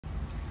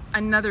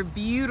Another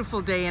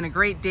beautiful day and a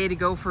great day to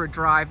go for a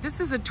drive.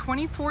 This is a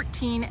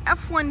 2014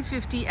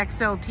 F-150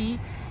 XLT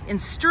in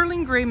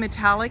sterling gray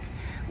metallic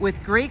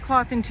with gray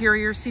cloth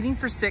interior, seating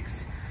for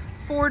 6,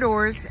 4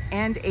 doors,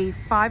 and a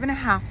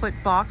 5.5-foot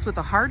box with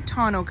a hard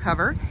tonneau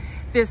cover.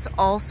 This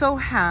also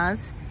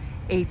has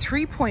a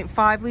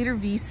 3.5 liter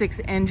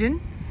V6 engine.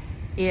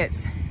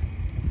 It's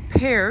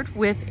paired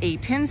with a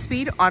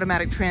 10-speed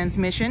automatic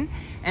transmission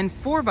and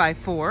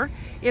 4x4.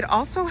 It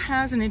also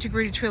has an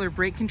integrated trailer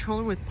brake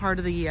controller with part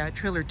of the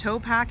trailer tow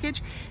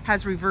package,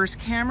 has reverse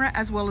camera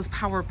as well as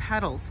power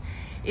pedals.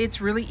 It's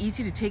really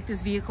easy to take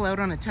this vehicle out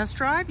on a test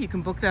drive. You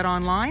can book that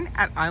online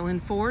at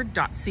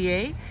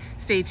islandford.ca.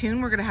 Stay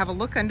tuned, we're going to have a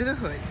look under the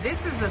hood.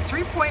 This is a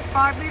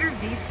 3.5 liter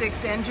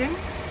V6 engine.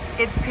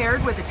 It's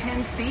paired with a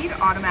 10-speed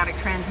automatic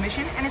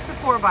transmission and it's a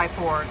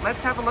 4x4.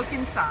 Let's have a look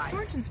inside.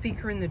 Storage and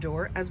speaker in the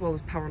door, as well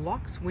as power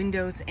locks,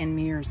 windows, and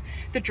mirrors.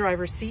 The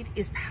driver's seat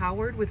is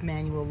powered with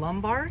manual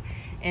lumbar,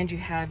 and you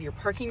have your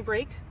parking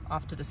brake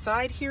off to the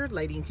side here,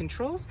 lighting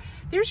controls.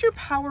 There's your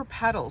power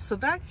pedals, so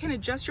that can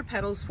adjust your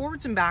pedals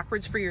forwards and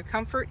backwards for your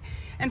comfort.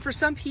 And for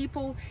some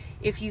people,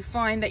 if you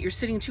find that you're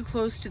sitting too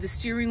close to the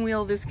steering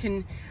wheel, this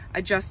can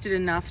adjust it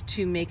enough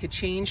to make a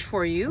change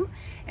for you.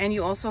 And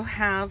you also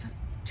have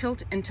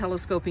tilt and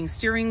telescoping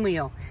steering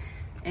wheel,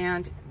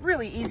 and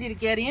really easy to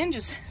get in.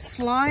 Just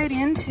slide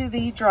into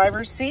the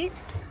driver's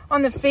seat.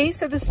 On the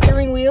face of the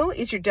steering wheel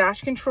is your dash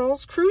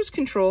controls, cruise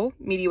control,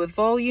 media with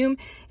volume,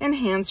 and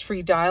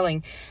hands-free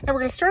dialing. Now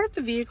we're going to start up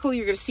the vehicle.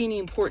 You're going to see any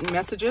important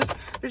messages.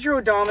 There's your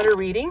odometer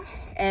reading,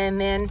 and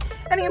then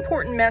any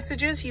important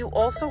messages. You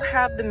also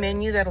have the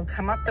menu that'll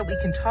come up that we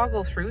can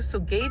toggle through. So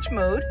gauge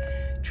mode,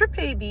 trip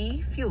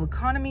AB, fuel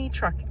economy,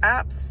 truck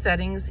apps,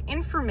 settings,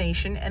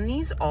 information, and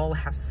these all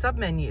have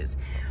submenus.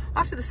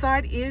 Off to the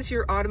side is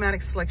your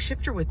automatic select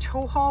shifter with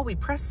tow haul. We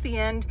press the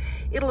end,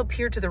 it'll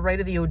appear to the right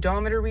of the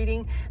odometer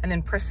reading, and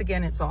then press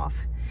again, it's off.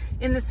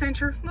 In the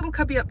center, little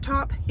cubby up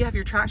top, you have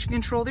your traction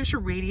control. There's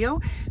your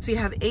radio. So you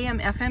have AM,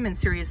 FM, and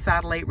Sirius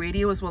satellite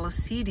radio, as well as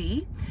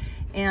CD.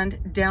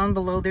 And down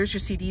below, there's your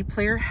CD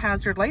player,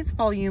 hazard lights,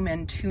 volume,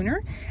 and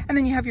tuner. And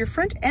then you have your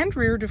front and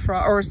rear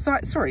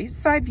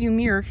side view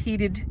mirror,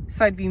 heated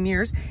side view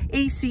mirrors,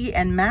 AC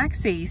and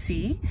max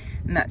AC.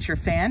 And that's your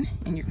fan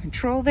and your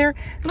control there.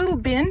 A little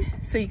bin,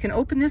 so you can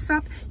open this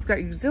up. You've got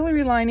your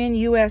auxiliary line in,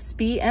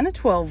 USB, and a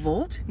 12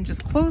 volt. And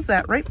just close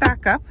that right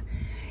back up.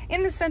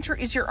 In the center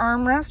is your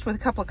armrest with a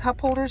couple of cup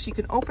holders. You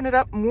can open it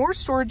up, more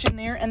storage in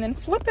there, and then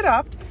flip it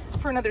up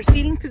for another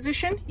seating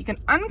position. You can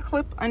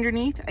unclip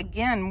underneath,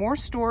 again, more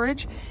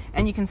storage,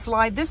 and you can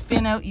slide this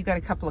bin out. You've got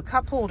a couple of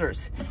cup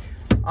holders.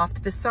 Off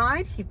to the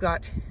side, you've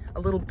got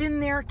a little bin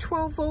there,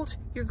 12 volt,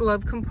 your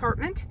glove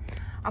compartment.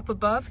 Up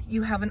above,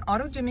 you have an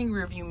auto-dimming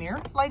rear view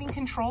mirror, lighting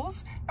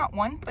controls, not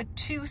one, but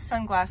 2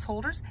 sunglass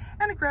holders,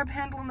 and a grab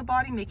handle in the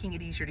body, making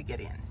it easier to get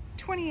in.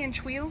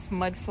 20-inch wheels,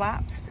 mud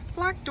flaps,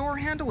 black door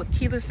handle with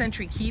keyless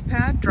entry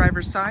keypad,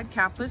 driver's side,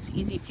 capless,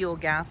 easy fuel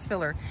gas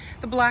filler.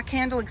 The black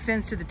handle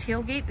extends to the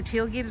tailgate. The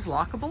tailgate is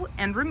lockable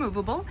and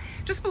removable.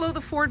 Just below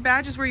the Ford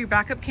badge is where your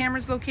backup camera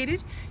is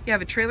located. You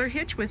have a trailer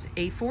hitch with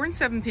a 4- and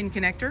 7-pin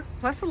connector,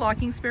 plus a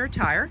locking spare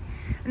tire.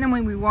 And then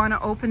when we want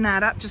to open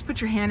that up, just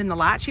put your hand in the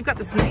latch. You've got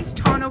this nice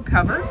tonneau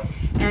cover,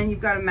 and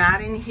you've got a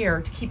mat in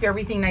here to keep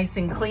everything nice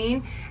and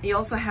clean. You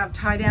also have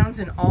tie downs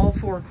in all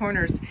 4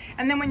 corners.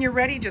 And then when you're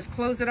ready, just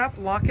close it up,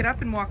 lock it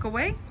up, and walk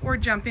away, or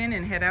jump in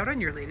and head out on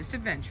your latest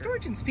adventure.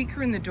 Storage and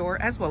speaker in the door,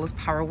 as well as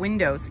power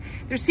windows.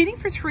 There's seating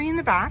for 3 in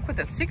the back with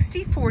a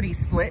 60-40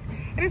 split,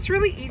 and it's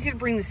really easy to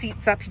bring the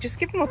seats up. You just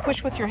give them a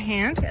push with your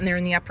hand, and they're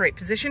in the upright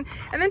position.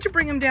 And then to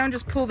bring them down,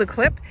 just pull the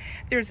clip.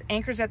 There's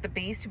anchors at the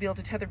base to be able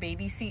to tether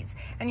baby seats,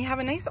 and you have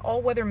a nice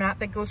all-weather mat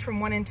that goes from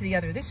one end to the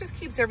other. This just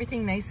keeps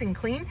everything nice and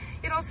clean.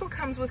 It also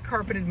comes with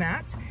carpeted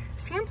mats,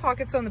 slim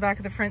pockets on the back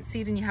of the front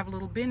seat, and you have a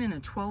little bin and a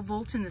 12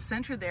 volt in the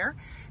center there.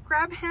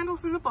 Grab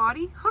handles in the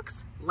body,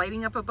 hooks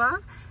lighting up above,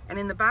 and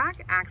in the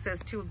back,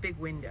 access to a big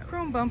window.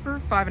 Chrome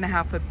bumper,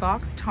 5.5-foot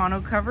box,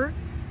 tonneau cover,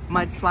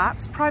 mud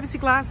flaps, privacy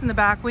glass in the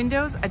back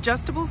windows,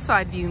 adjustable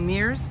side view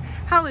mirrors,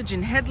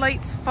 halogen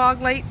headlights,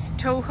 fog lights,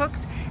 tow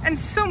hooks, and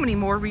so many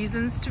more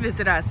reasons to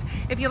visit us.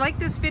 If you like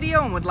this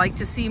video and would like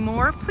to see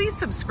more, please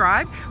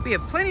subscribe. We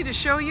have plenty to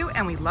show you,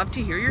 and we'd love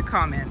to hear your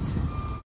comments.